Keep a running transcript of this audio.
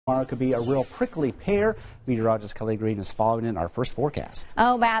Tomorrow could be a real prickly pear. Meteorologist Kelly Greene is following in our first forecast.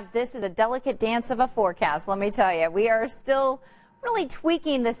 Oh, Matt, this is a delicate dance of a forecast, let me tell you. We are still really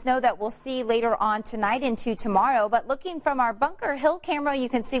tweaking the snow that we'll see later on tonight into tomorrow. But looking from our Bunker Hill camera, you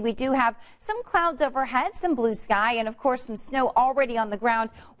can see we do have some clouds overhead, some blue sky, and of course some snow already on the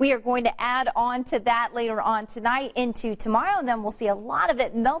ground. We are going to add on to that later on tonight into tomorrow, and then we'll see a lot of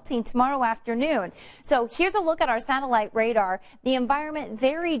it melting tomorrow afternoon. So here's a look at our satellite radar. The environment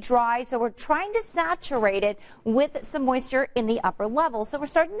very dry, so we're trying to saturate it with some moisture in the upper levels. So we're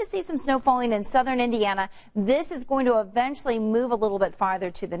starting to see some snow falling in southern Indiana. This is going to eventually move a little bit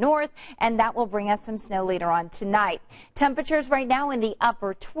farther to the north, and that will bring us some snow later on tonight. Temperatures right now in the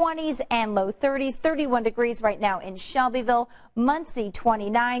upper 20s and low 30s, 31 degrees right now in Shelbyville, Muncie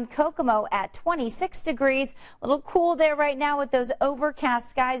 29, Kokomo at 26 degrees. A little cool there right now with those overcast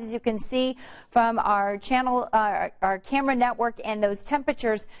skies, as you can see from our channel, our camera network, and those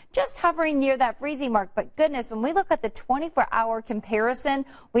temperatures just hovering near that freezing mark. But goodness, when we look at the 24-hour comparison,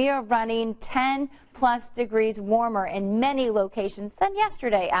 we are running 10+ degrees warmer in many locations than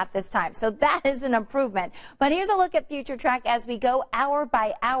yesterday at this time. So that is an improvement. But here's a look at future track as we go hour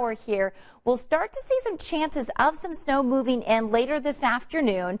by hour here. We'll start to see some chances of some snow moving in later this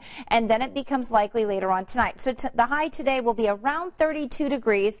afternoon, and then it becomes likely later on tonight. So the high today will be around 32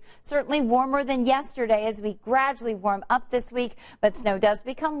 degrees, certainly warmer than yesterday as we gradually warm up this week, but snow does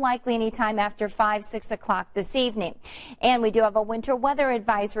become likely anytime after 5, 6 o'clock this evening. And we do have a winter weather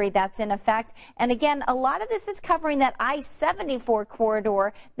advisory that's in effect. And again, a lot of this is covering that I-74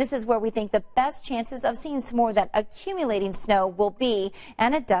 corridor. This is where we think the best chances of seeing some more of that accumulating snow will be,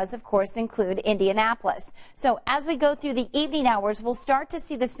 and it does, of course, include Indianapolis. So as we go through the evening hours, we'll start to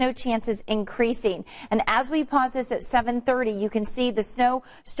see the snow chances increasing. And as we pause this at 7:30, you can see the snow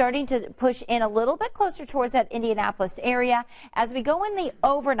starting to push in a little bit closer towards that Indianapolis area. As we go in the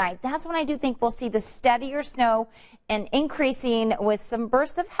overnight, that's when I do think we'll see the steadier snow and increasing with some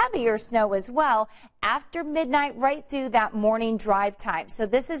bursts of heavier snow as well after midnight right through that morning drive time. So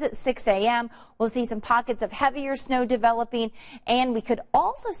this is at 6 a.m. We'll see some pockets of heavier snow developing, and we could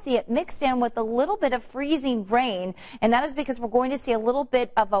also see it mixed in with a little bit of freezing rain, and that is because we're going to see a little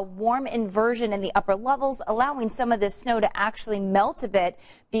bit of a warm inversion in the upper levels, allowing some of this snow to actually melt a bit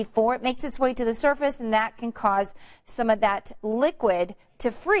before it makes its way to the surface, and that can cause some of that liquid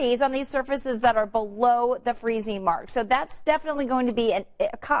to freeze on these surfaces that are below the freezing mark. So that's definitely going to be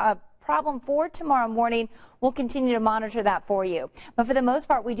a problem for tomorrow morning. We'll continue to monitor that for you. But for the most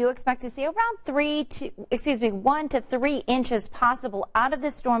part, we do expect to see around 1 to 3 inches possible out of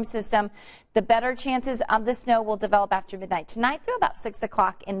this storm system. The better chances of the snow will develop after midnight tonight through about 6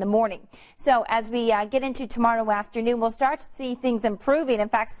 o'clock in the morning. So as we get into tomorrow afternoon, we'll start to see things improving. In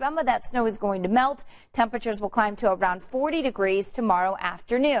fact, some of that snow is going to melt. Temperatures will climb to around 40 degrees tomorrow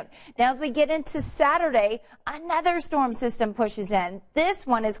afternoon. Now, as we get into Saturday, another storm system pushes in. This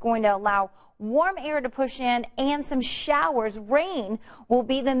one is going to allow warm air to push in and some showers. Rain will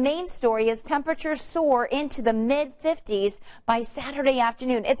be the main story as temperatures soar into the mid-50s by Saturday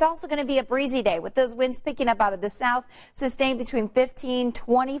afternoon. It's also going to be a breezy day with those winds picking up out of the south, sustained between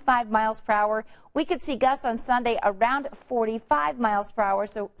 15-25 miles per hour. We could see gusts on Sunday around 45 miles per hour,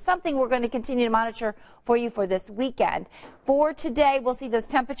 so something we're going to continue to monitor for you for this weekend. For today, we'll see those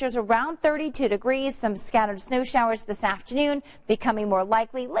temperatures around 32 degrees, some scattered snow showers this afternoon, becoming more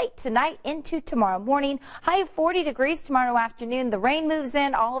likely late tonight into tomorrow morning. High of 40 degrees tomorrow afternoon. The rain moves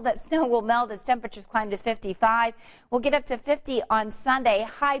in. All of that snow will melt as temperatures climb to 55. We'll get up to 50 on Sunday.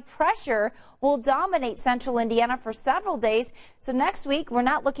 High pressure will dominate central Indiana for several days. So next week, we're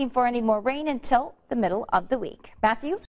not looking for any more rain until the middle of the week. Matthew?